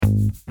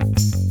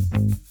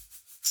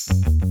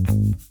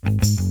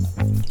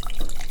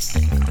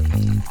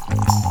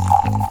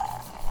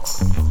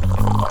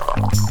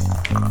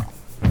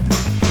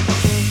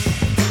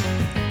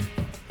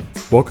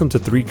Welcome to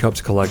Three Cups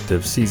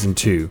Collective Season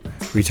 2.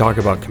 We talk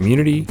about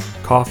community,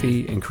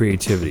 coffee, and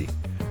creativity.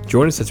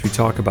 Join us as we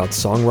talk about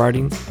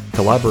songwriting,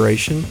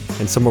 collaboration,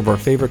 and some of our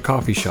favorite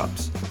coffee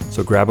shops.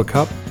 So grab a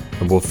cup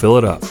and we'll fill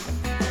it up.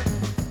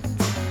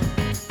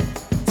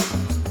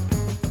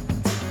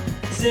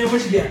 Sam,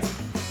 what you got?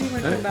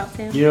 What about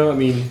Sam? You know, I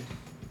mean,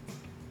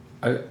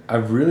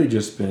 I've really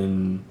just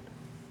been...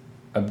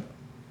 I've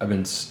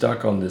been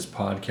stuck on this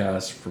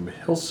podcast from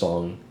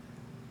Hillsong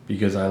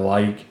because I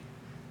like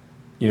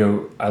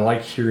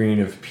hearing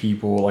of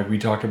people, like we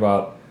talked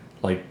about,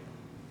 like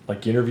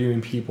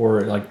interviewing people,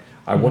 or like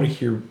I want to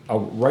hear,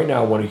 right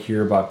now I want to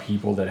hear about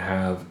people that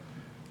have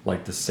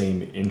like the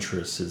same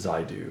interests as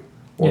I do,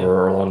 or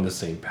are along the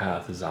same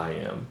path as I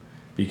am,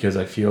 because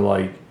I feel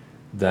like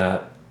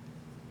that's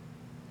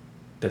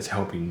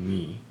helping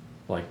me,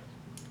 like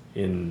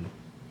in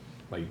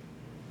like,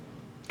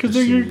 because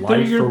they're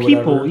your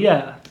people,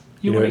 yeah.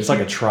 You know, it's like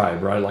a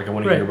tribe, right? Like I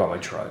want to hear about my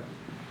tribe,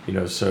 you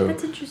know. So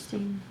that's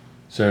interesting.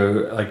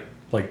 So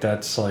like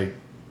that's like,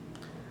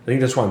 I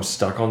think that's why I'm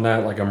stuck on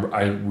that. Like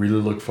I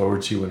really look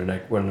forward to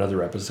when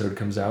another episode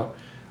comes out,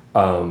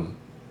 and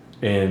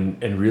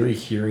really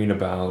hearing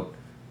about,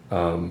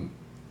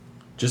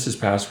 just this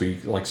past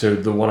week. Like, so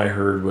the one I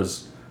heard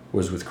was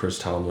with Chris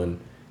Tomlin,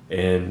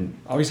 and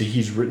obviously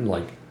he's written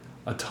like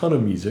a ton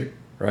of music,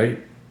 right?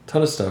 A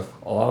ton of stuff,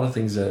 a lot of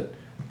things that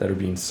are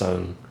being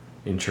sung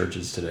in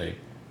churches today.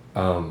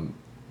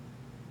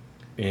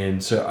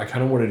 And so I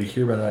kind of wanted to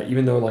hear about that,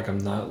 even though like I'm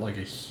not like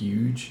a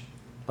huge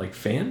like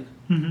fan,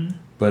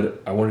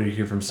 but I wanted to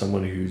hear from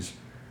someone who's.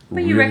 But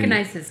really, you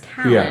recognize his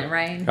talent,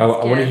 right? I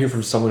want to hear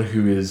from someone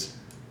who is,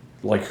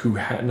 like who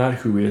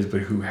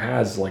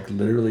has like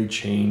literally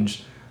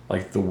changed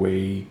like the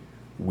way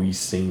we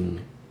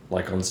sing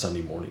like on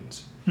Sunday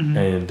mornings,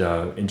 and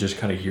just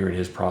kind of hearing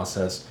his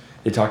process.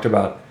 They talked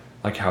about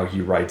like how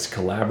he writes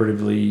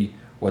collaboratively,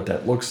 what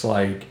that looks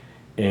like,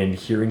 and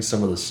hearing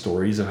some of the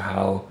stories of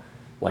how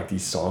like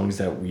these songs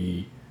that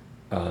we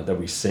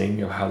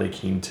sing, of how they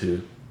came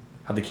to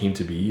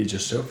be, is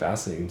just so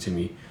fascinating to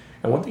me.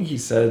 And one thing he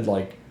said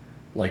like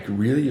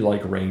really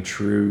like rang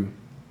true,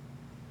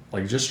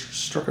 like just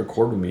struck a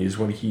chord with me, is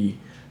when he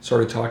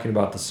started talking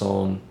about the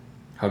song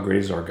 "How Great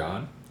Is Our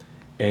God,"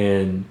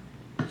 and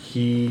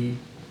he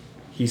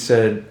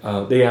said,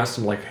 they asked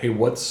him like, hey,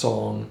 what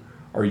song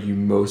are you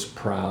most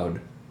proud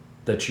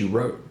that you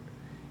wrote?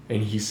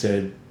 And he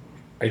said,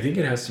 I think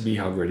it has to be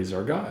 "How Great Is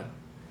Our God."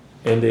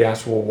 And they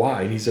asked, well,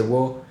 why? And he said,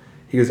 well,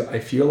 he goes, I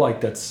feel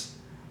like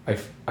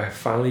I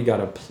finally got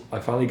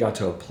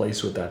to a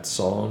place with that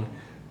song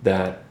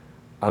that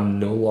I'm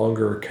no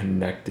longer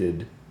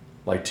connected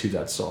like to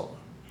that song.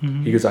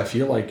 He goes, I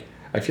feel like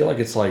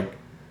it's like,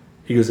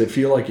 he goes, I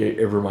feel like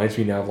it reminds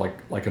me now of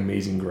like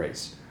Amazing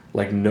Grace.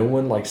 Like no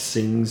one like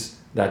sings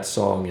that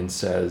song and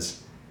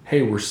says,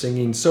 hey, we're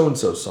singing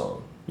so-and-so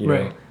song, you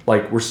know,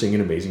 like we're singing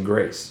Amazing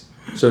Grace.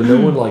 So no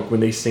one, like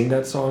when they sing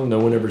that song, no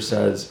one ever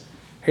says,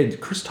 hey,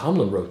 Chris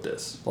Tomlin wrote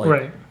this.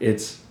 Like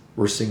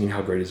we're singing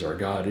 "How Great Is Our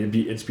God."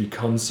 It's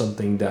become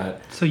something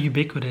that so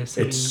ubiquitous.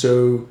 It's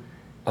so.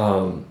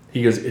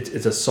 He goes,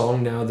 it's a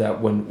song now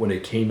that when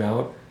it came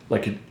out,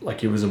 like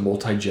it was a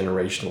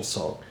multi-generational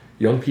song.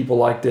 Young people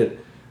liked it,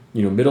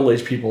 you know,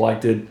 middle-aged people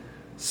liked it,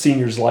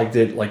 seniors liked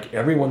it. Like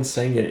everyone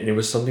sang it, and it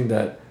was something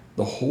that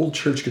the whole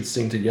church could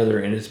sing together.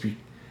 And it's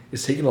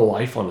taken a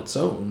life on its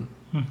own.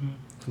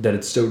 That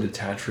it's so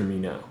detached from me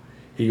now.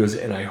 He goes,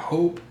 and I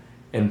hope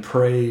and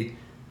pray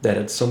that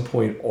at some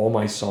point all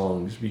my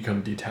songs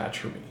become detached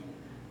from me,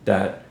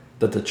 that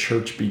the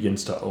church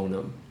begins to own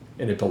them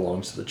and it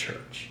belongs to the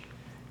church.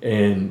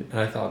 And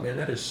I thought, man,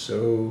 that is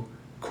so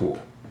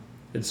cool.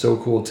 It's so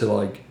cool to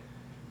like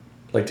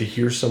to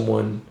hear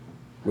someone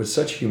with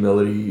such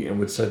humility and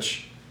with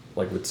such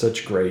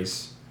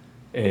grace,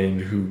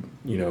 and who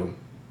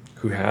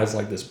has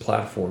like this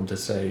platform to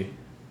say,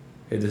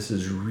 hey, this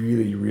is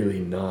really, really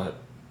not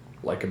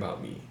like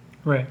about me.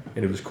 Right.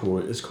 And it was cool.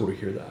 It's cool to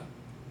hear that.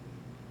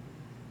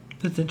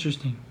 That's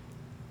interesting.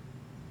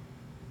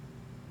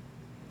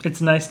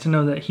 It's nice to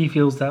know that he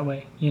feels that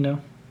way, you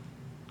know?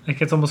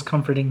 Like, it's almost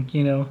comforting,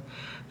 you know,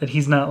 that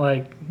he's not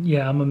like,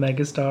 yeah, I'm a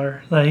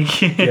megastar.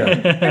 Like,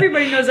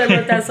 everybody knows I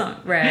wrote that song.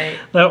 Right.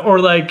 Or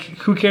like,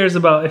 who cares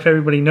about if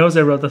everybody knows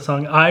I wrote the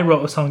song? I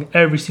wrote a song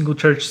every single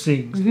church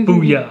sings.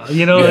 Booyah.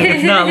 You know, like,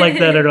 it's not like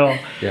that at all.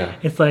 Yeah.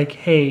 It's like,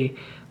 hey,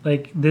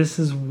 like, this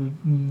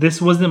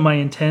wasn't my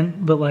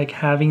intent, but like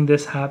having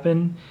this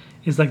happen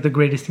is like the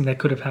greatest thing that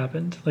could have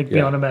happened, like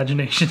beyond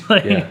imagination.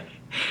 Like,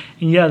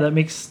 that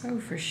makes... Oh,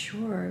 for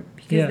sure.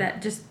 Because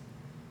that just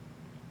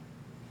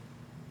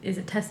is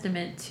a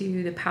testament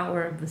to the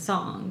power of the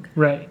song.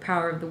 Right. The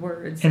power of the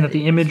words. And that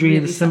the imagery,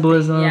 really the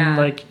symbolism,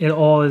 like it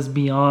all is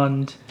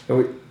beyond...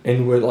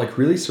 And what like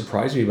really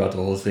surprised me about the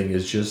whole thing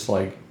is just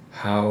like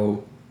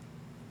how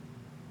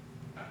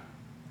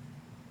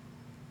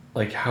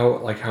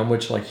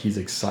much like he's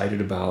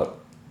excited about,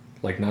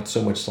 like not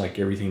so much like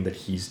everything that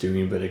he's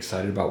doing, but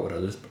excited about what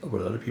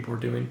other people are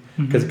doing.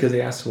 Because they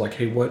asked him like,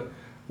 hey,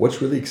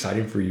 what's really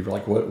exciting for you?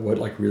 Like what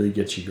like really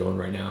gets you going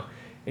right now?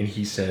 And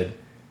he said,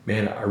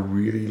 man, I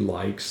really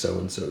like so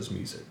and so's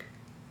music.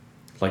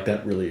 Like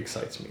that really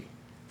excites me.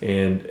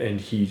 And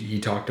he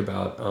talked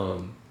about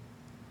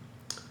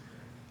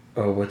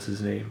what's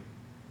his name?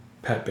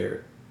 Pat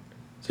Barrett.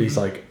 So he's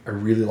like, I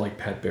really like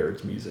Pat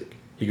Barrett's music.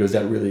 He goes,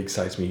 that really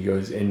excites me. He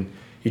goes, and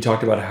he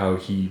talked about how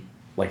he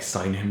like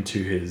signed him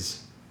to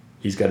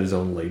he's got his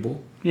own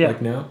label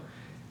like now.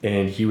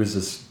 And he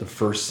was the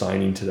first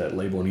signing to that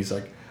label. And he's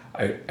like,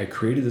 I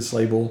created this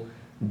label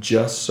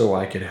just so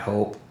I could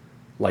help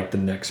like the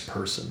next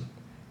person.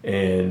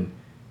 And,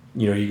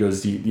 you know, he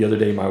goes, the other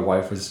day my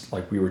wife was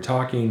like, we were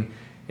talking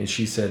and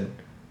she said,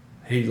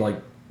 hey,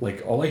 like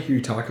all I hear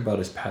you talk about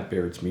is Pat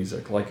Barrett's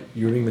music. Like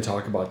you don't even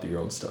talk about your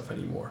own stuff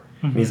anymore.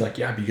 Mm-hmm. And he's like,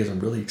 yeah, because I'm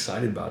really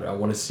excited about it. I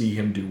want to see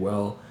him do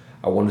well.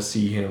 I want to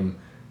see him,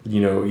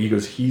 you know, he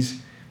goes,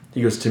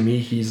 to me,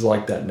 he's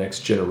like that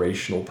next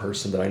generational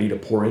person that I need to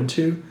pour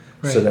into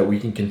so that we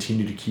can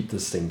continue to keep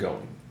this thing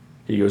going.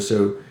 He goes,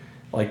 so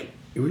like,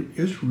 it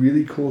was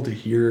really cool to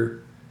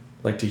hear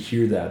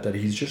that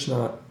he's just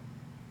not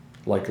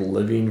like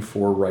living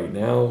for right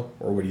now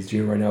or what he's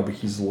doing right now, but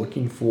he's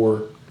looking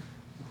for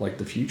like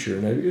the future.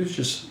 And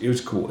it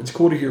was cool. It's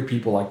cool to hear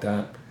people like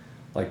that,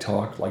 like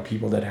talk, like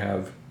people that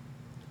have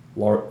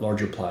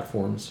larger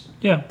platforms.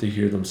 Yeah. To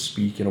hear them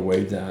speak in a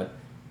way that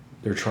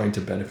they're trying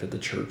to benefit the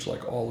church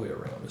like all the way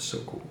around is so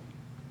cool.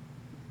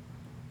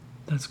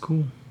 That's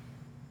cool.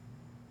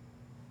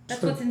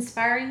 That's what's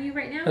inspiring you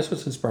right now? That's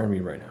what's inspiring me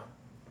right now.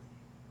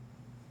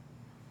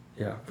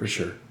 Yeah, for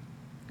sure.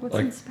 What's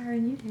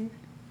inspiring you, Dave?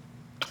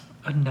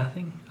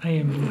 Nothing. I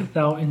am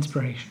without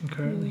inspiration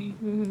currently.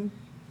 Mm-hmm.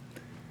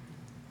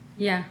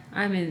 Yeah,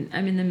 I'm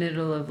in the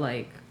middle of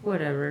like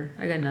whatever.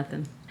 I got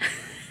nothing.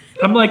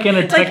 I'm like in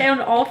a like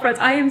on all fronts.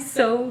 I am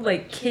so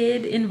like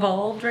kid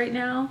involved right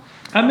now.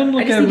 I'm in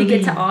like I just need to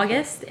get to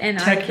August and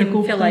I can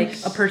feel like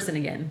a person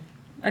again.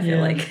 I feel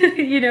like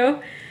you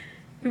know.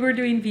 We were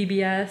doing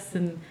VBS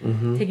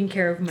and taking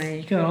care of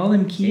my all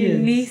them kids.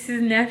 Niece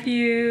and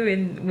nephew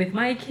and with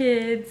my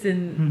kids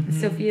and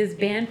Sophia's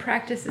band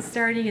practice is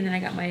starting and then I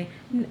got my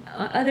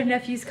other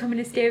nephews coming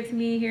to stay with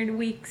me here in a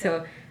week. So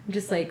I'm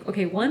just like,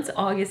 okay, once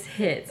August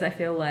hits, I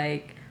feel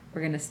like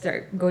we're going to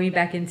start going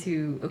back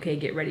into, okay,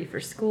 get ready for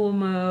school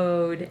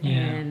mode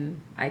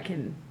and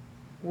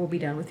we'll be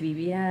done with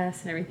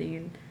VBS and everything.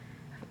 And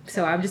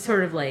so I'm just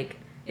sort of like,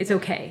 it's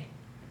okay.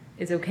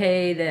 It's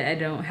okay that I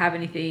don't have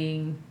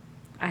anything.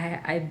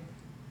 I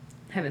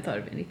haven't thought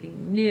of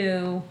anything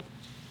new.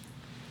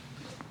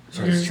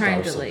 Sorry, I'm just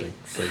trying to like.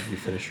 So you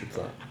finish your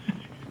thought.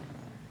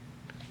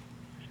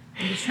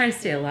 I'm just trying to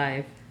stay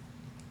alive,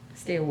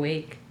 stay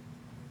awake.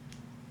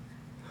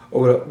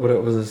 Oh, what I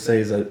was going to say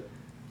is that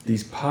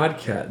this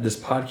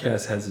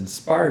podcast has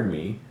inspired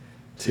me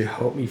to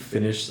help me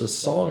finish the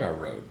song I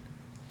wrote,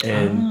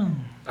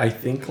 and I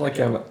think like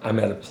I'm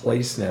at a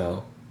place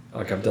now,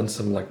 like I've done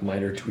some like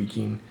minor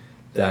tweaking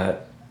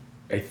that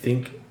I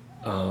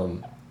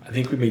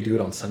think we may do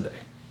it on Sunday.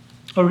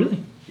 Oh,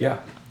 really?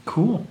 Yeah.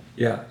 Cool.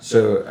 Yeah.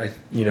 So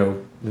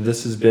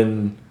this has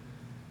been,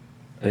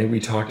 I think we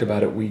talked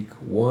about it week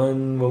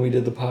 1 when we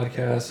did the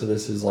podcast. So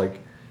this is like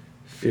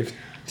 15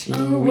 weeks.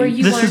 Where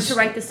you wanted to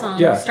write the song.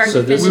 Yeah. Start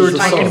so to finish we were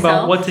talking yourself.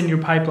 about what's in your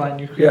pipeline.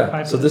 Your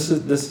pipeline. So this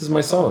is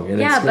my song. And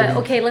yeah, but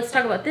okay, let's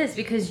talk about this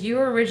because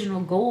your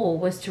original goal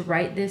was to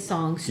write this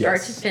song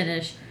start to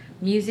finish,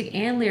 music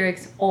and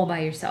lyrics all by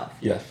yourself.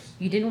 Yes.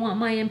 You didn't want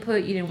my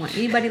input. You didn't want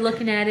anybody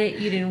looking at it.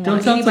 You didn't Don't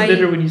want sound anybody so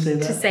bitter when you say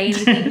that. to say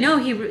anything. No,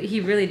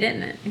 he really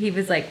didn't. He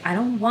was like, I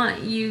don't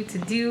want you to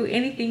do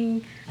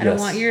anything. I don't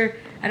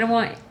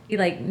want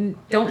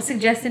don't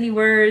suggest any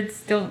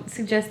words. Don't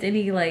suggest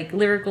any like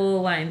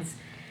lyrical lines.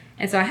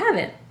 And so I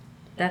haven't.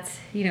 That's,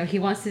 he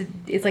wants to,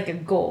 it's like a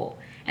goal.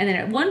 And then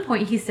at one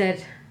point he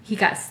said he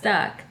got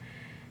stuck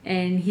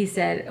and he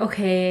said,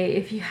 okay,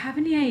 if you have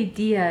any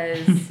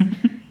ideas,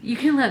 you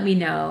can let me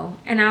know.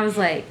 And I was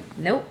like,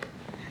 nope.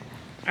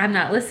 I'm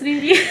not listening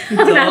to you.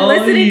 I'm not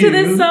listening to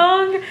this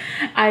song.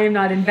 I am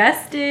not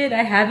invested.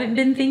 I haven't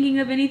been thinking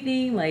of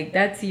anything. Like,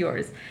 that's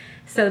yours.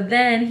 So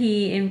then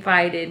he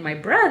invited my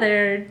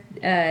brother,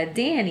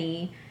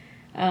 Danny,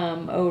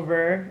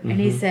 over, and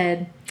he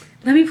said,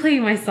 let me play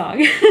you my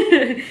song.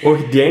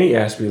 Well, Danny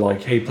asked me,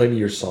 like, hey, play me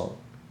your song.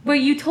 But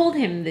you told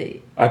him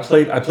that... I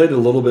played a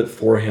little bit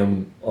for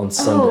him on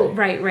Sunday. Oh,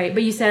 right.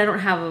 But you said I don't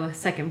have a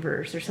second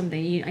verse or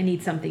something. I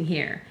need something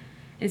here.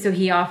 And so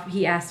he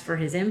asked for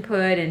his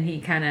input, and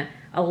he kind of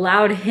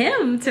allowed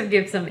him to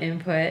give some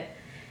input.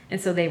 And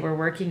so they were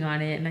working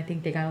on it, and I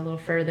think they got a little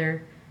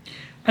further.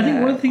 I think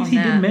one of the things he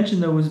did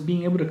mention, though, was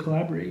being able to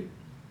collaborate.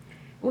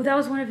 Well, that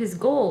was one of his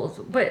goals.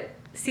 But,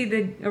 see,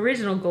 the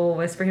original goal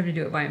was for him to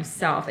do it by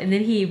himself. And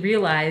then he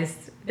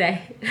realized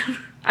that,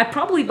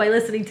 probably by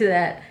listening to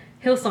that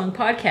Hillsong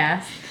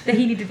podcast, that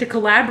he needed to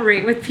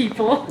collaborate with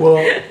people.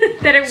 Well,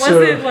 that it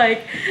wasn't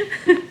like...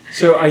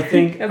 So I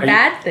think a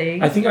bad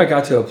thing. I think I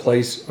got to a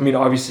place. I mean,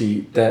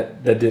 obviously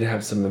that did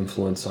have some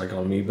influence like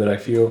on me, but I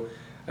feel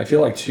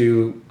like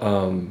too.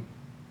 And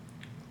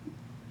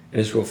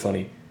it's real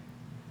funny,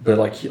 but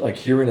like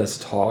hearing us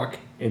talk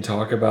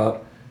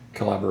about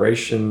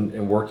collaboration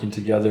and working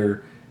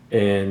together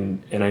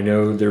and I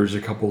know there's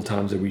a couple of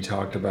times that we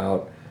talked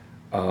about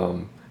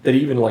that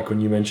even like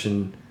when you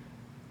mentioned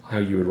how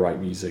you would write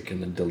music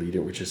and then delete it,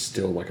 which is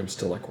still like I'm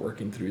still like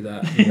working through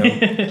that, you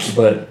know.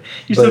 but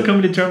still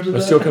coming to terms with I'm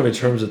that. still coming to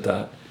terms with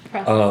that.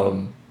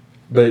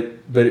 But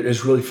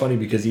it's really funny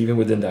because even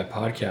within that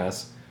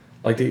podcast,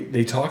 like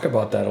they talk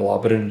about that a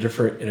lot, but in a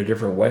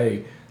different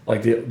way.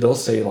 Like they'll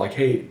say like,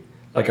 hey,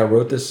 like I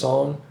wrote this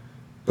song,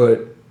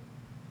 but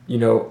you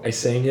know I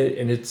sang it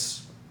and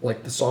it's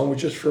like the song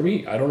was just for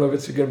me. I don't know if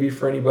it's going to be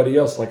for anybody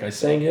else. Like I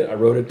sang it, I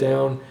wrote it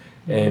down,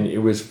 and it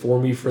was for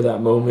me for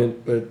that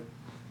moment. But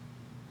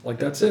like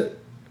that's it.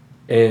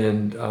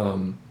 And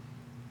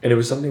it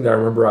was something that I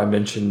remember I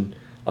mentioned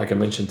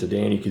to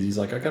Danny because he's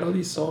like, I got all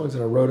these songs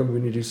and I wrote them. We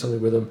need to do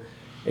something with them.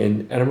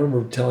 And I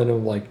remember telling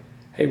him like,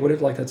 hey, what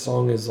if like that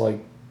song is like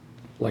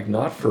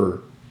not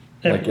for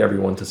like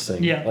everyone to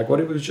sing? Yeah. Like what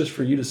if it was just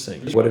for you to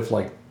sing? What if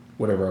like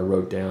whatever I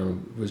wrote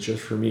down was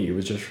just for me? It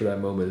was just for that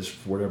moment. It's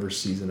for whatever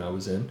season I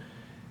was in,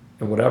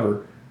 and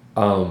whatever.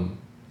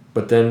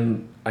 But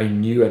then I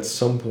knew at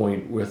some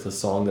point with the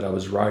song that I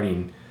was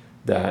writing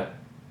that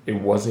it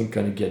wasn't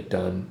going to get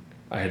done.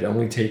 I had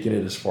only taken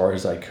it as far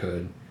as I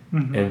could,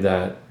 and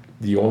that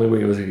the only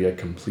way it was going to get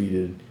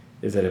completed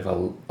is that if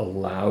I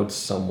allowed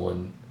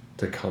someone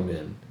to come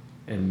in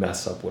and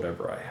mess up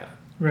whatever I had.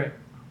 Right.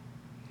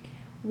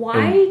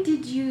 Why do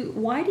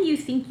you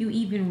think you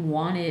even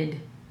wanted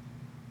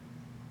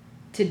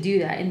to do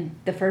that in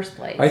the first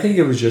place? I think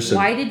it was just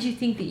why did you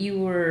think that you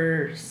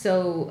were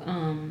so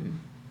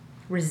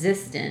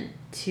resistant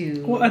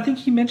to? Well, I think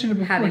he mentioned it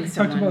before. Having Like, he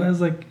talked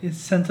about his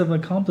sense of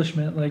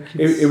accomplishment. Like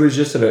it was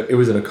just it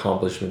was an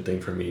accomplishment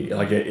thing for me.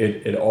 Like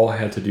it all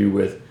had to do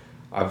with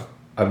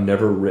I've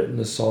never written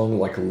a song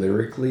like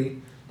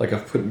lyrically. Like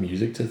I've put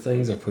music to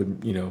things. I've put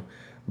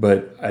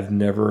but I've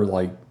never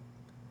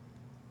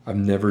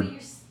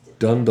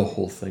done the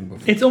whole thing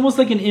before. It's almost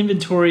like an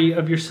inventory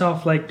of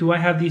yourself. Like, do I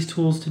have these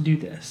tools to do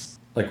this?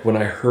 Like when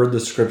I heard the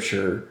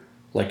scripture,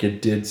 like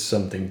it did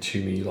something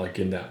to me, like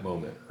in that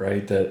moment,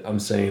 right? That I'm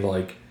saying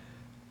like,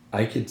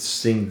 I could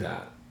sing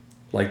that.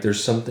 Like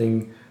there's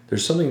something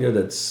there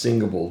that's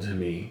singable to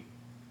me,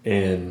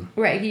 and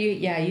right.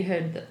 You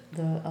heard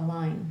a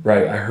line.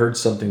 Right, I heard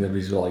something that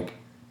was like,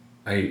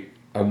 I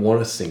want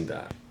to sing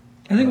that.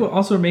 I think what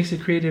also makes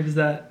it creative is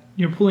that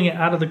you're pulling it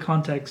out of the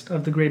context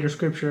of the greater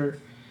scripture.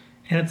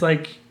 And it's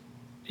like,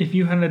 if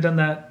you hadn't done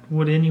that,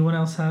 would anyone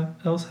else have?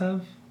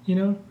 You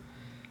know,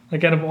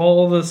 like out of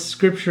all the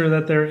scripture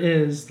that there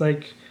is,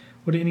 like,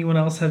 would anyone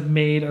else have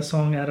made a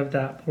song out of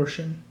that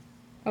portion?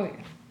 Oh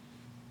yeah,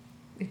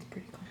 it's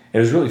pretty cool. And it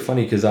was really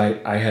funny because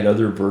I had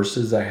other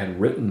verses I had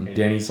written.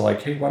 Danny's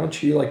like, hey, why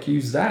don't you like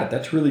use that?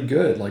 That's really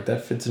good. Like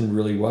that fits in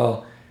really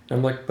well. And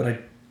I'm like, but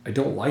I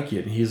don't like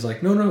it. And he's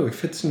like, no, it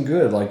fits in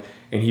good. Like,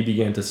 and he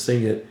began to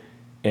sing it,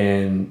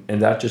 and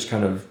that just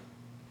kind of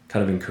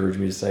encouraged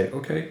me to say,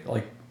 okay,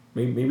 like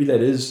maybe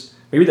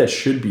that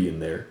should be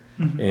in there.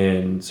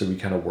 And so we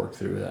kind of worked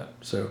through that.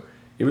 So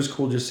it was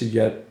cool just to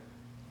get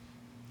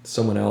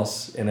someone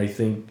else. And I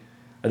think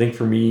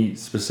for me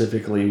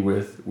specifically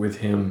with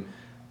him,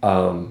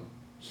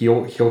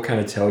 he'll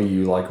kind of tell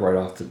you like right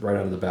out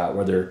of the bat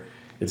whether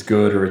it's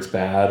good or it's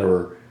bad,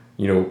 or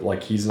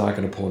like he's not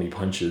going to pull any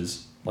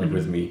punches like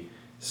with me.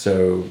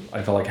 So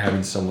I felt like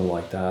having someone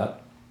like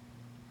that,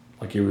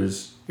 like it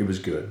was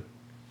good.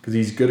 Because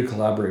he's good to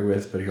collaborate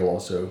with, but he'll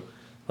also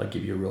like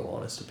give you a real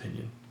honest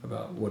opinion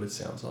about what it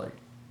sounds like.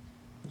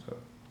 So.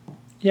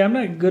 Yeah, I'm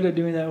not good at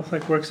doing that with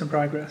like works in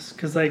progress,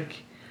 because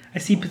like I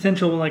see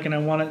potential like, and I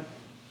want it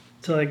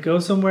to like go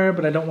somewhere,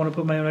 but I don't want to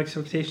put my own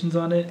expectations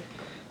on it.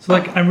 So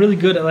like I'm really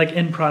good at like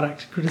end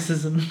product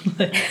criticism.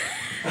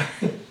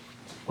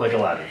 Like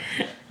Aladdin.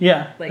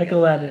 Yeah, like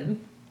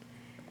Aladdin.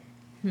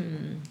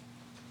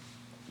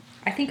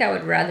 I think I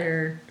would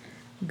rather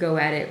go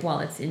at it while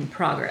it's in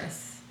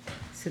progress.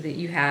 So that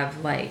you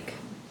have like,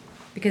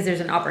 because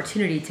there's an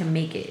opportunity to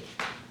make it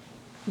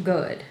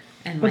good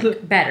and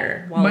like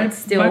better while it's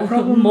still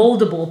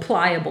moldable,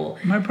 pliable.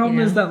 My problem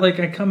is that like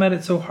I come at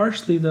it so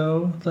harshly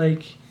though.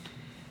 Like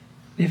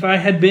if I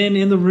had been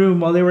in the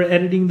room while they were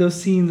editing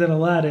those scenes in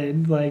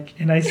Aladdin, like,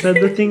 and I said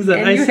the things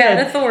that I said,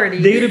 had authority.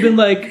 They would have been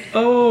like,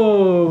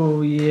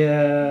 oh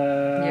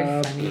yeah.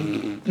 You're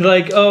funny.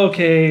 Like, oh,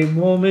 okay,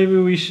 well, maybe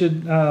we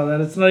should.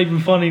 That it's not even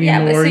funny anymore.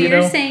 Yeah, but so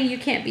you're saying you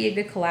can't be a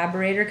good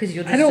collaborator because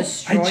you'll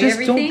just destroy everything? I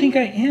just don't think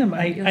I am.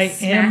 I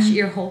smash am.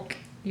 Your Hulk.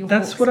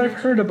 That's what I've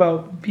heard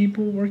about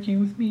people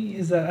working with me.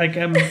 Is that like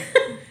I'm. Is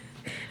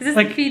this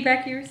like, the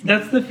feedback you received?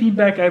 That's the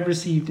feedback I've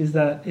received. Is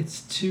that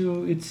it's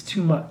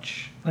too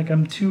much. Like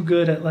I'm too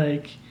good at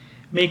like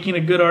making a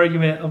good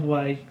argument of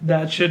why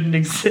that shouldn't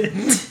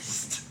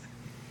exist.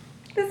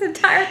 This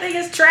entire thing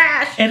is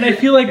trash. And I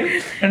feel like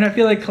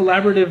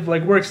collaborative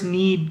like works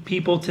need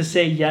people to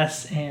say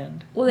yes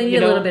and. Well, they need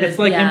a little bit it's of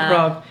like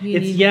improv.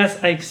 It's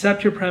yes, I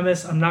accept your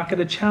premise. I'm not going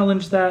to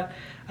challenge that.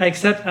 I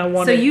accept. I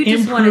want to improve. So you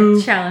just want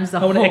to challenge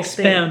the whole thing. I want to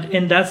expand,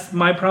 and that's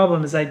my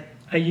problem. Is I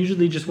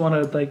usually just want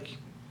to like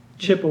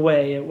chip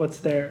away at what's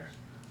there,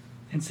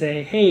 and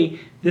say, hey,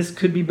 this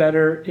could be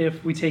better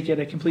if we take it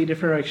a complete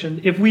different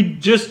direction. If we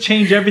just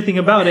change everything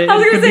about it,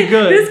 it could be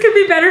good. This could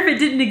be better if it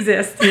didn't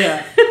exist.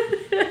 Yeah.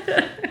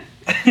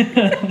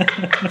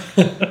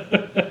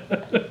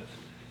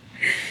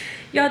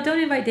 Y'all don't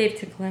invite Dave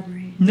to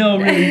collaborate. No,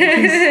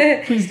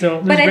 really, please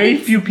don't. There's very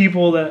few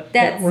people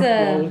that work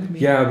well with me.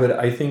 Yeah, but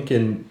I think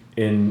in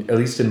at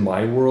least in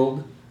my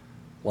world,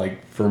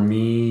 like for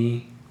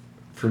me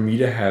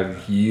to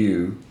have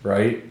you,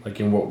 right?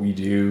 Like in what we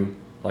do,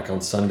 like on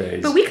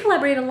Sundays. But we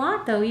collaborate a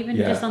lot, though, even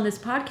Yeah. just on this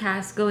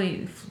podcast,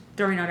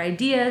 throwing out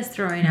ideas,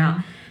 throwing out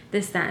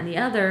this, that, and the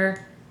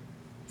other.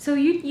 So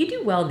you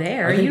do well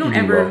there. I think You don't you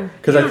do ever well.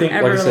 'Cause I think,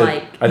 like I said,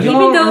 I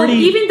think-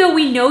 even though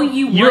we know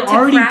you You're want to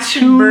already crash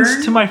and tuned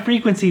burn. to my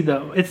frequency,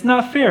 though. It's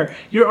not fair.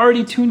 You're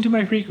already tuned to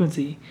my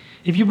frequency.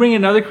 If you bring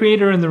another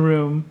creator in the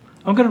room,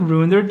 I'm gonna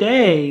ruin their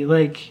day.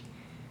 Like,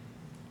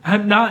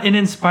 I'm not an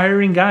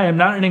inspiring guy. I'm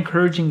not an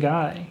encouraging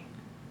guy.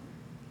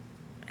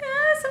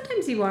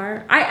 Sometimes you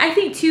are. I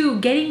think too,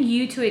 getting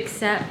you to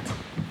accept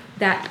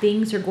that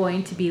things are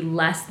going to be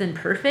less than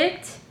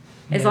perfect,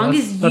 as Yeah, long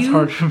that's- as that's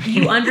hard for me.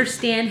 you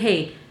understand,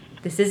 hey,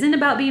 this isn't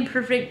about being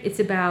perfect. It's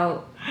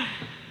about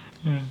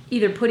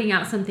either putting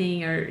out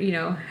something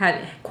or, have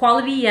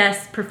quality,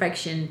 yes,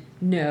 perfection,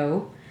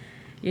 no,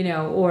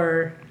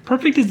 or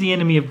Perfect is the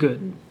enemy of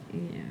good.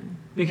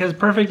 Because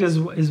perfect is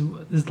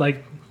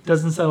like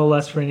doesn't settle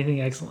less for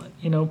anything excellent.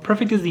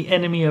 Perfect is the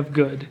enemy of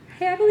good.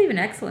 hey, I believe in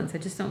excellence. I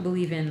just don't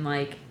believe in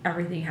like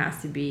everything has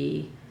to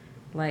be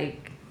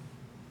like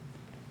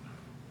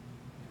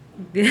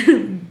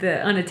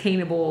the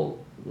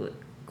unattainable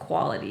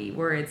quality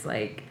where it's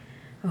like,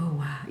 oh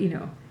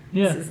wow,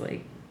 this is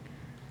like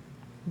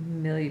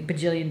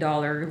bajillion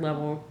dollar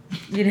level,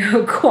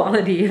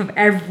 quality of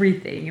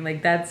everything.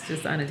 Like that's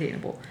just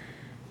unattainable.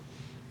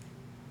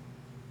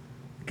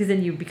 Because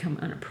then you become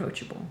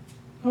unapproachable.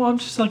 Well, I'm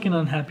just like an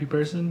unhappy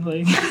person.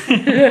 Like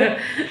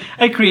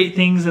I create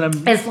things and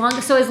I'm As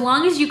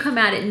long as you come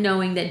at it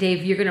knowing that,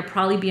 Dave, you're gonna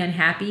probably be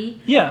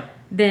unhappy. Yeah.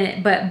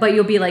 Then but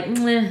you'll be like,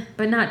 meh,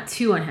 but not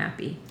too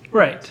unhappy.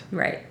 Right.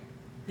 Right.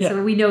 Yeah.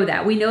 So we know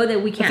that. We know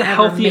that we can't That's a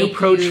ever healthy make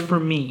approach you, for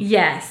me.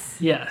 Yes.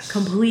 Yes.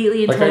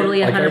 Completely and totally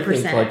 100%. I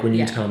think like when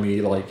you tell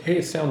me like, hey,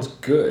 it sounds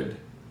good.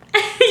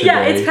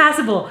 Yeah, today. it's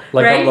passable.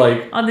 Like, right? I'm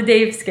like, on the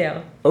Dave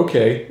scale.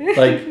 Okay.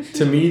 Like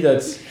to me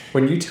that's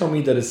when you tell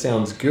me that it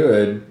sounds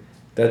good,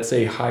 that's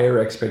a higher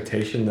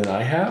expectation than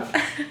I have.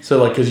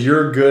 So like, cause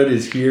your good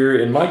is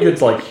here and my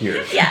good's like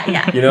here.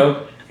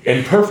 Yeah.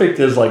 And perfect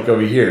is like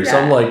over here. So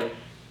I'm Yeah. like,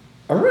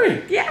 all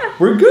right. Yeah.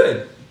 We're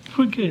good.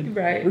 We're good.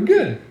 Right. We're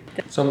good.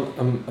 So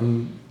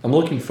I'm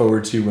looking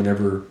forward to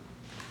whenever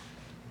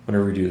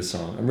we do the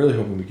song. I'm really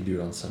hoping we can do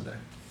it on Sunday.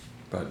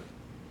 But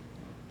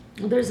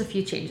Well, there's a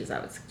few changes I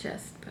would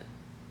suggest, but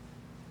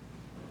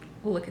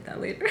we'll look at that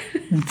later.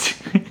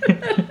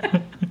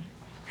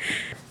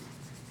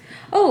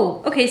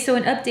 Oh, okay. So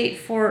an update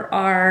for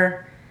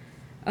our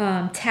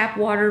tap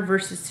water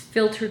versus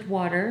filtered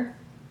water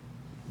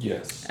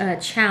yes.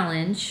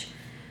 challenge.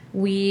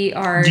 We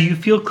are. Do you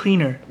feel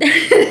cleaner? Do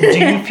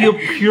you feel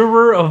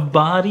purer of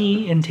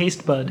body and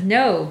taste bud?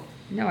 No,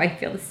 I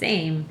feel the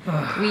same.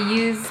 We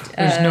used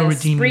There's no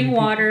redeeming spring people.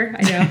 water.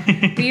 I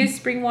know. We used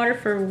spring water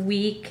for a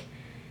week,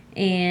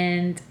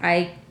 and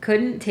I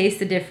couldn't taste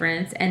the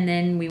difference. And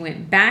then we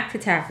went back to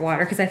tap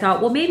water because I thought,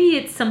 well, maybe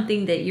it's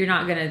something that you're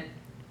not gonna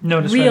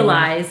Notice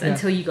realize right away.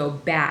 until you go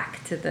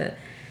back to the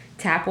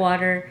tap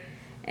water,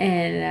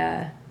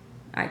 and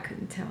I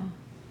couldn't tell.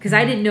 Because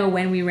I didn't know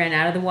when we ran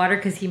out of the water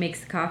because he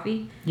makes the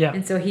coffee. Yeah.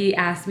 And so he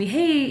asked me,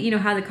 hey,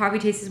 how the coffee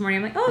tastes this morning?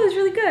 I'm like, oh, it was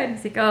really good.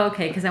 He's like, oh,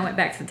 okay, because I went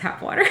back to the tap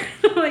water.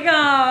 I'm like,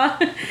 oh,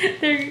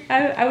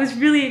 I was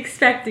really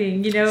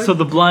expecting, So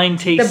the blind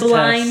taste the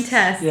blind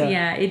test. Yeah.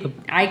 Yeah,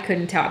 I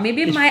couldn't tell.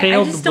 Maybe It I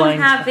failed just the don't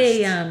blind have test.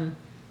 a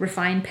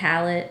refined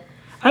palate.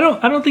 I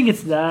don't think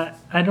it's that.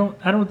 I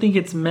don't think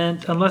it's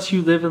meant unless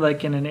you live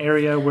in an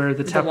area where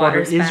the tap water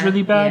water's is bad.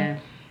 really bad. Yeah.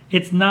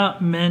 It's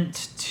not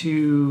meant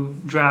to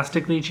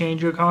drastically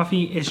change your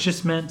coffee. It's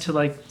just meant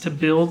to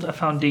build a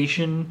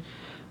foundation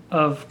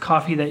of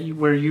coffee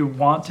where you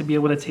want to be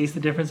able to taste the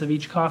difference of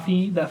each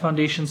coffee. That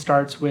foundation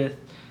starts with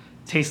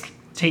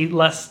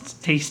less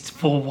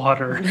tasteful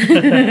water.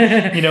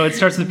 It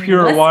starts with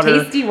purer Less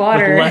water, tasty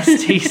water. with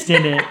less taste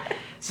in it,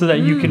 so that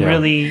you can Yeah.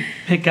 really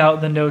pick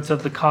out the notes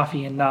of the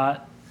coffee and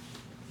not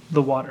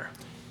the water.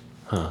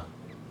 Huh.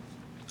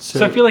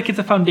 So I feel like it's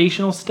a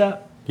foundational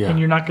step, Yeah. and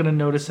you're not going to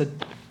notice a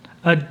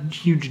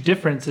huge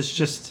difference. It's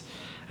just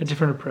a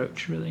different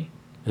approach, really.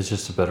 It's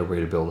just a better way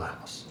to build a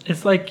house.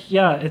 It's like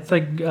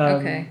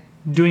Okay.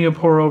 doing a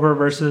pour over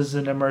versus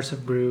an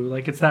immersive brew.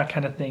 Like it's that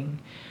kind of thing,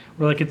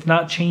 where it's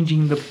not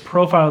changing the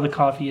profile of the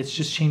coffee. It's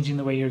just changing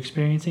the way you're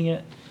experiencing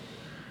it.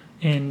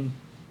 And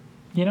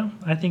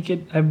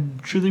I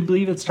truly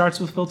believe it starts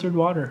with filtered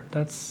water.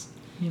 That's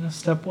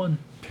step one.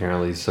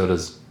 Apparently, so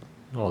does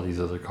all these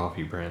other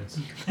coffee brands.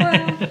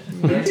 Well,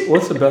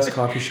 What's the best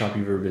coffee shop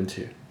you've ever been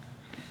to?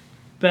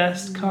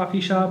 Best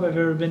coffee shop I've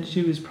ever been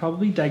to is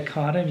probably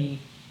Dichotomy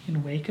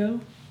in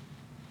Waco.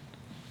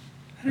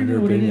 I don't know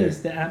what it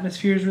is. The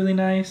atmosphere is really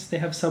nice. They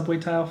have subway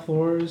tile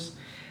floors.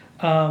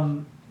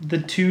 The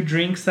 2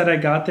 drinks that I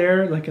got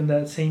there, like in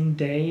that same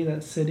day,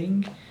 that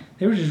sitting,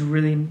 they were just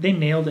really, they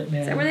nailed it,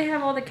 man. Is that where they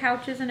have all the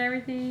couches and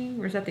everything?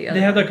 Or is that the other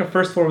They have like a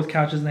first floor with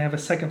couches, and they have a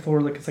second floor,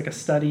 like it's like a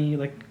study,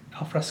 like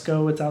al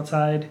fresco. It's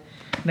outside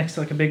next to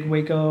like a big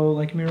Waco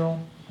like mural.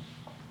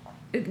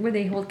 Where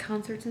they hold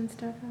concerts and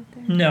stuff out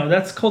there? No,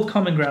 that's called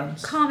Common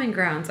Grounds. Common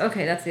Grounds.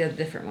 Okay, that's the other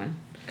different one.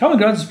 Common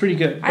Grounds is pretty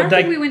good. I don't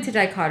think we went to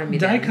Dichotomy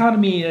then.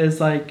 Dichotomy is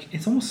like,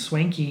 it's almost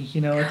swanky,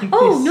 you know. I think.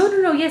 Oh,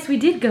 no. Yes, we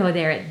did go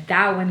there.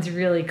 That one's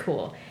really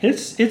cool.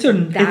 It's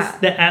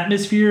the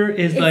atmosphere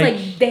is it's like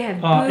they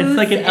have booths it's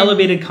like an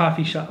elevated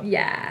coffee shop.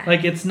 Yeah.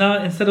 Like it's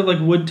not, instead of like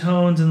wood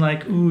tones and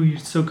like, ooh, you're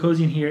so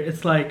cozy in here.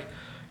 It's like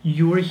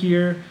you're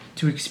here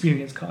to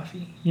experience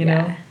coffee, you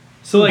know?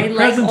 So like and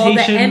presentation,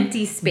 like all the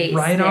empty space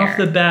right there. off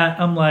the bat,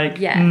 I'm like,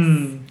 yes.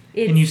 and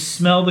you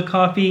smell the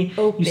coffee.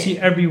 Open. You see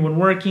everyone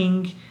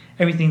working.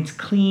 Everything's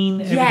clean.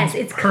 Yes,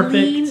 it's perfect.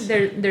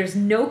 clean. There's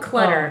no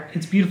clutter. Oh,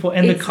 it's beautiful.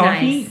 And it's the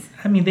coffee, nice.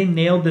 I mean, they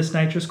nailed this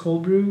nitrous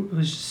cold brew. It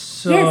was just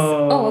so Yes.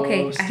 Oh,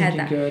 okay. I had stinking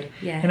that. good.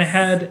 Yes. And I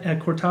had a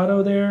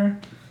cortado there.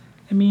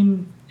 I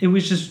mean, it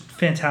was just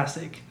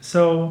fantastic.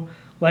 So,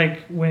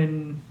 like,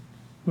 when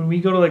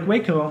we go to, like,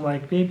 Waco, I'm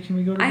like, babe, can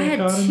we go to Waco? I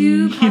had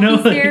 2 coffees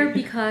like, there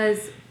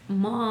because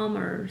mom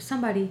or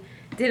somebody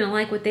didn't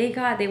like what they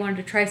got. They wanted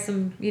to try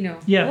some,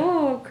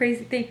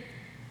 crazy thing.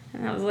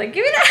 And I was like,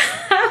 give me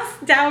that. I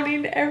was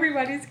downing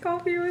everybody's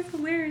coffee. It was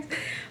hilarious.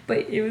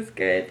 But it was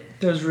good.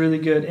 It was really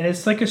good. And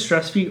it's like a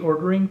stress-free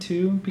ordering,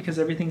 too, because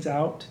everything's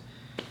out.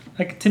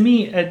 Like, to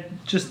me,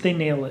 they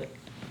nail it,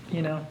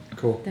 you know?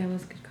 Cool. That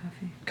was good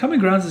coffee. Common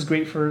Grounds is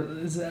great for,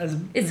 it's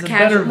It's a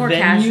casual, better more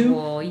venue.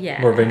 casual, yeah.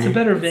 More venue. It's a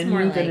better It's venue more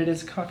than like- it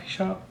is a coffee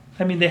shop.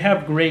 I mean, they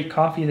have great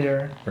coffee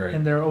there, Right.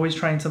 and they're always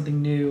trying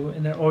something new,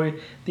 and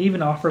they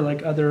even offer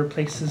like other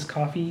places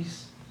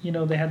coffees. You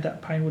know, they had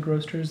that Pinewood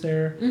Roasters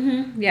there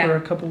Yeah. for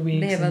a couple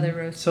weeks. They have and other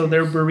roasters. So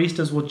their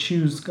baristas will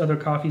choose other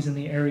coffees in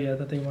the area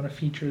that they want to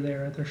feature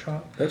there at their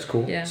shop. That's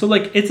cool. Yeah. So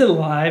like, it's a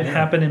live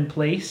happening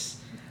place.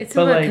 It's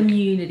but, more like, a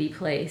community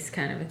place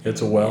kind of a thing.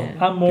 It's a well.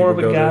 Yeah. I'm more People of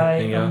a go there,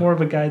 guy. hang I'm out. more of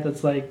a guy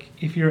that's like,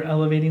 if you're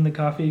elevating the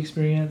coffee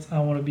experience, I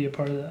want to be a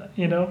part of that.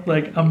 You know,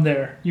 like I'm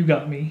there. You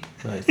got me.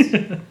 Nice.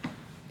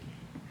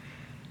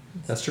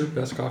 That's your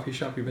best coffie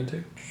shop you've been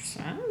to?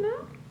 I don't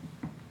know.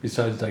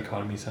 Besides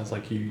Dichotomy, sounds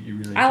like you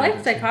really I enjoyed like it,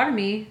 too.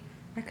 Dichotomy.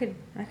 I could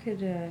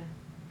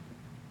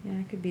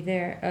be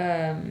there.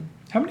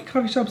 How many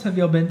coffee shops have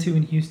y'all been to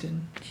in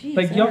Houston? Jeez,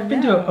 Like I y'all don't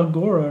been know. to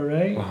Agora,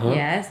 right? Uh-huh.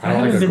 Yes, I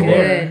that like was been Agora.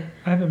 there.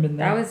 I haven't been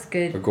there. That was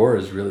good. Agora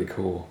is really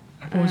cool.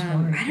 I've always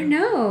wanted I to. don't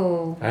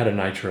know. I had a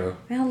nitro.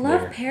 I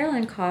love there.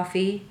 Pearland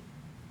coffee.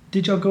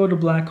 Did y'all go to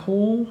Black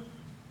Hole?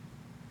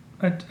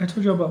 I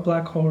told you about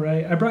Black Hole,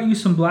 right? I brought you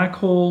some Black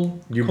Hole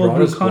You cold brought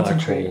brew us Black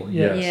concentrate. Hole.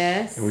 Yeah.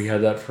 Yes. And we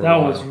had that for a That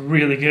while. was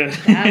really good.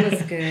 That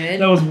was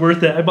good. That was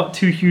worth it. I bought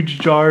 2 huge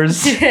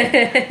jars.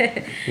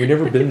 We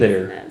never been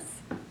there. Yes.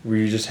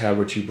 We just had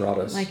what you brought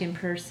us. Like in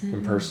person.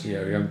 In person,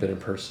 yeah. We haven't been in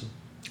person.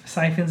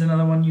 Siphon's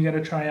another one you got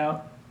to try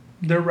out.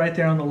 They're right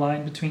there on the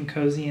line between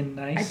cozy and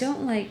nice. I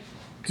don't like.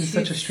 It's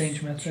such a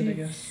strange method, I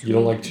guess. You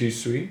don't like too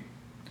sweet?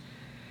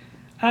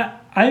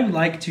 I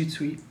like Too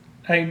Sweet.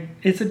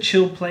 It's a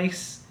chill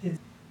place.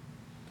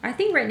 I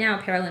think right now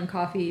Pearland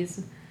coffee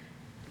is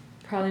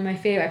probably my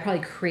favorite. I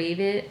probably crave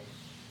it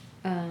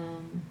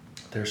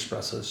Their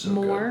espresso is so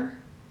more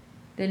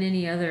than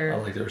any good. other. I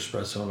like their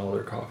espresso and all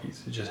their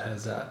coffees. It just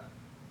has that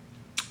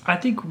I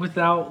think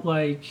without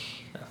like,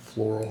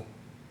 floral.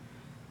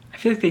 I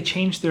feel like they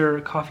change their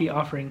coffee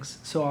offerings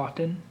so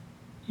often,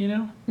 you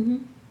know? hmm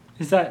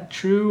Is that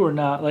true or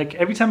not? Like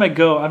every time I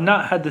go, I've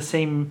not had the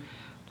same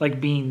like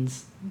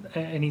beans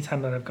any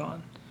time that I've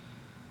gone.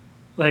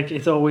 Like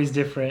it's always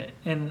different,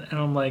 and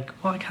I'm like,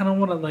 well, I kind of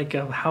want like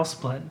a house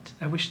blend.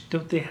 I wish do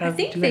they have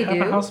think do they have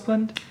do. a house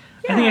blend?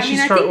 Yeah, I think I should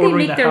start they ordering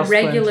make the their house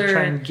blend regular. to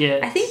try and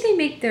get. I think they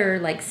make their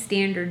like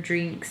standard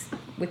drinks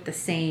with the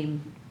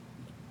same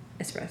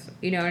espresso.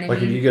 You know what I Like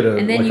mean? if you get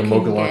And then a you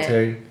mocha can get-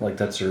 latte, like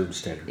that's their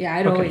standard. Yeah,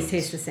 it Okay. always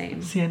tastes the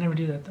same. See, I never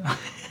do that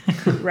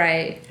though.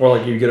 Right. Or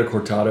like you get a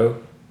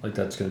cortado, like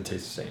that's gonna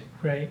taste the same.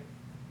 Right.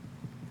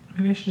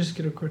 Maybe I should just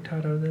get a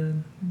cortado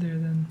then.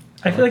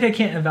 I feel like I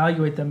can't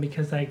evaluate them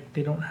because like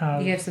they don't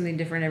have. You have something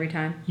different every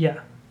time. Yeah.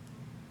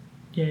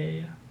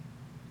 Yeah.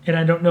 And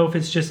I don't know if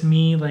it's just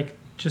me, like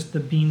just the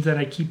beans that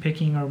I keep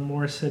picking are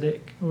more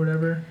acidic or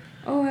whatever.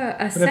 Oh, a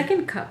if-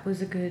 Second Cup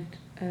was a good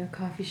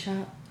coffee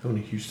shop. Oh, in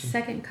Houston.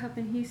 Second Cup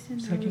in Houston.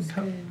 That Second was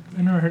Cup. good.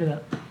 I never heard of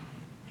that.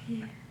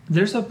 Yeah.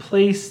 There's a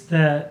place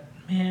that,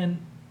 man,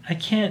 I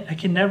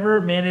can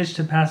never manage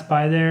to pass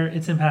by there.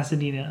 It's in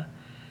Pasadena.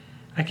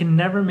 I can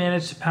never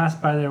manage to pass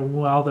by there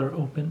while they're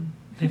open.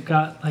 They've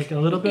got like a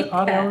little bit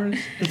odd Yeah. hours.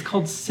 It's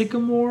called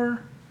Sycamore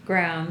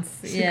Grounds.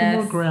 Sycamore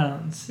Yes.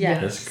 Grounds. Yeah.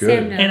 That's Sam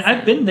good. knows And I've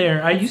that. been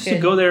there. I That's used to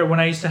good. go there when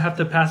I used to have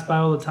to pass by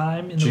all the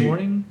time in the Do you-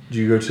 morning. Do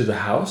you go to the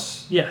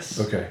house? Yes.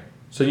 Okay.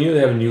 So you know they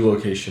have a new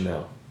location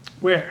now,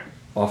 Where?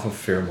 off of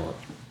Fairmont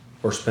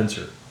or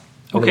Spencer.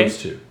 One Okay. of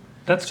those two.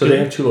 That's So good. they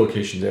have 2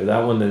 locations there.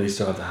 That one, then they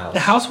still have the house. The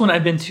house one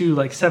I've been to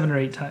like 7 or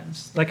 8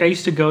 times. Like I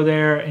used to go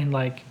there and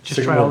like just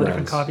try Sycamore all the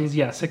different Grounds. coffees.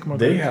 Yeah, Sycamore.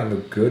 They Grounds. have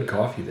a good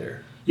coffee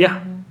there.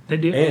 Yeah, they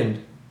do.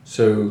 And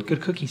so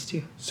Good cookies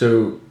too.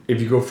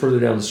 if you go further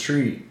down the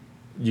street,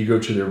 you go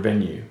to their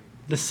venue,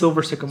 The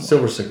Silver Sycamore.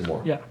 Silver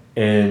Sycamore. Yeah.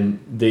 And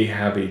they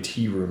have a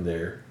tea room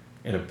there.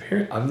 And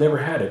apparently, I've never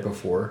had it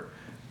before,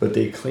 but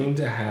they claim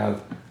to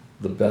have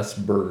the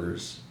best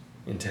burgers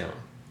in town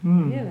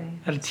Really?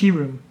 At a tea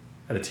room.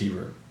 at a tea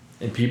room.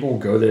 And people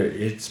go there,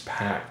 it's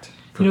packed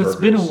for You know, burgers.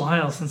 it's been a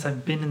while since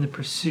I've been in the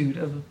pursuit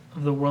of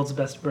the world's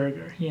best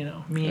burger. You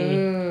know, me,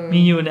 Ooh.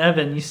 you, and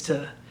Evan used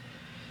to.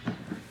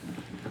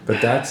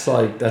 But that's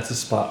a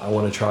spot I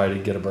want to try to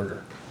get a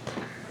burger.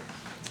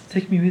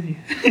 Take me with you.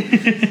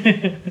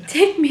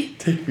 Take me.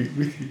 Take me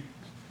with you.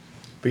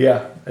 But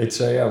yeah,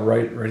 it's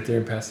right there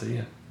in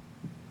Pasadena.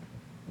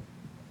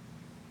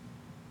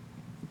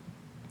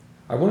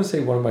 I want to say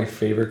one of my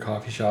favorite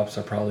coffee shops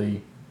I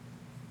probably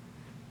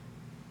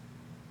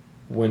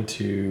went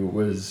to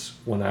was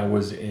when I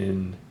was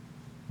in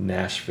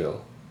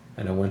Nashville,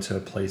 and I went to a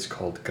place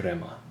called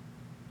Crema,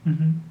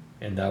 Mm-hmm.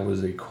 and that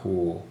was a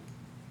cool,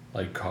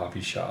 like,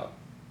 coffee shop,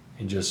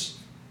 and just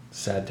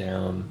sat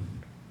down.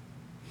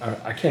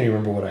 I can't even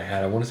remember what I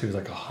had. I want to say it was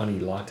like a honey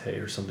latte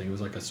or something. It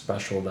was like a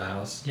special of the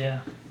house,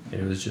 Yeah.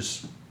 and it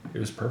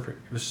was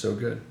perfect. It was so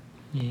good.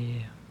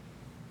 Yeah.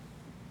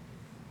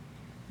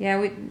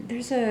 Yeah,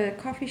 there's a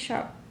coffee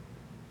shop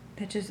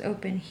that just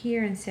opened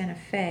here in Santa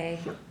Fe.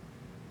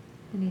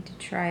 I need to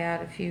try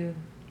out a few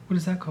What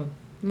is that called?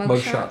 mug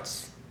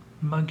shots.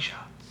 Mug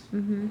shots.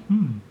 Mm-hmm.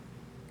 Hmm.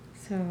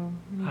 So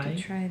I need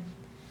Aye. to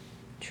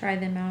try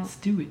them out. Let's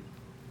do it.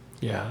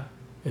 Yeah,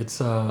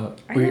 it's I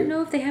don't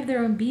know if they have their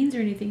own beans or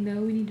anything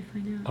though. We need to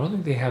find I out. don't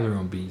think they have their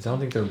own beans. I don't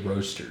think they're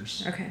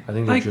roasters. Okay. I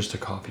think they're Like, just a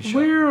coffee shop.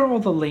 Where are all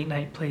the late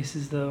night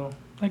places though?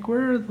 Like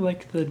where are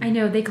like the I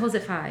know they close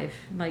at 5.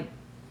 Like,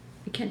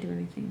 we can't do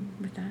anything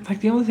with that.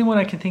 like the only thing one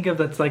I can think of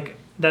that's like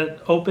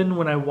that open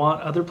when I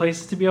want other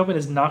places to be open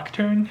is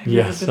Nocturne. Have you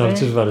Yes, ever I been was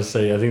there? just about to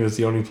say. I think that's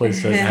the only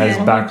place that The The has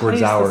only backwards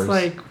place hours. that's,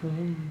 like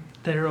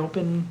they're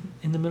open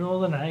in the middle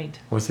of the night.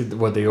 What's it?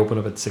 What they open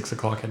up at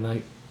 6:00 at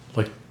night?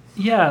 Like,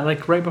 Yeah,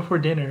 like right before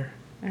dinner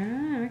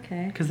Ah,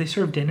 okay. because they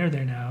serve dinner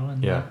there now.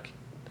 And Yeah. like,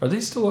 are they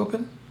still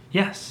open?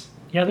 yes,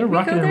 yeah, they're Did we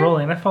rocking go and there?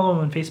 rolling. I follow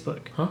them on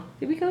Facebook. Huh?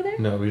 Did we go there?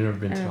 No, we've never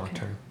been to Oh, okay.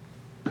 Nocturne.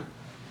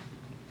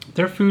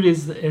 Their food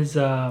is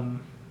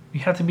you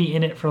have to be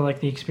in it for like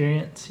the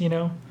experience, you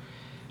know.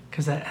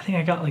 Because I think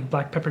I got like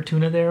black pepper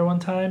tuna there one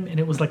time, and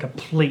it was like a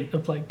plate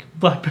of like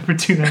black pepper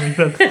tuna.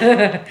 Like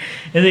and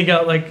they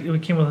got like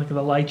it came with like the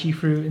lychee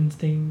fruit and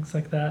things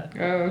like that.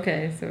 Oh,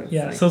 okay. So it's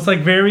Yeah, like, so it's like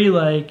very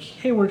like,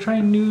 hey, we're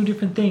trying new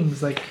different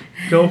things. Like,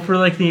 go for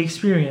like the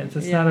experience.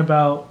 It's not Yeah.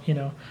 about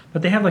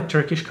but they have like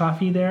Turkish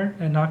coffee there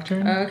at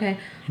Nocturne. Oh, okay.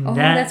 And Oh,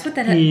 that that's what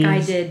that guy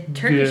is did.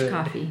 Turkish good.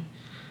 coffee.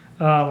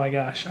 Oh my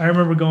gosh, I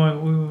remember we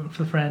went with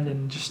a friend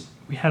and just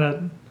we had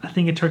a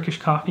thing of Turkish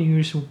coffee.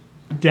 We just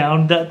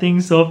downed that thing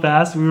so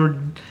fast we were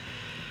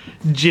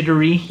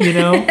jittery,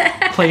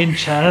 playing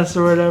chess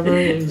or whatever.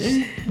 It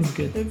was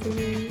good. That's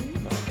amazing.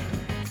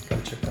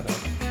 Gotta check that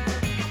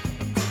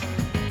out.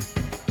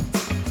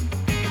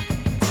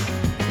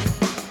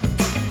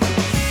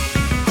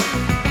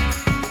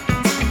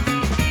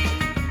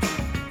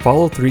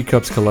 Follow 3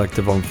 Cups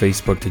Collective on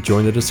Facebook to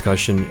join the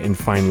discussion and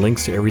find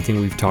links to everything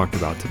we've talked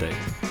about today.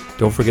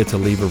 Don't forget to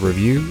leave a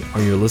review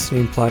on your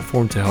listening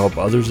platform to help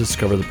others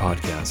discover the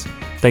podcast.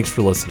 Thanks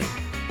for listening.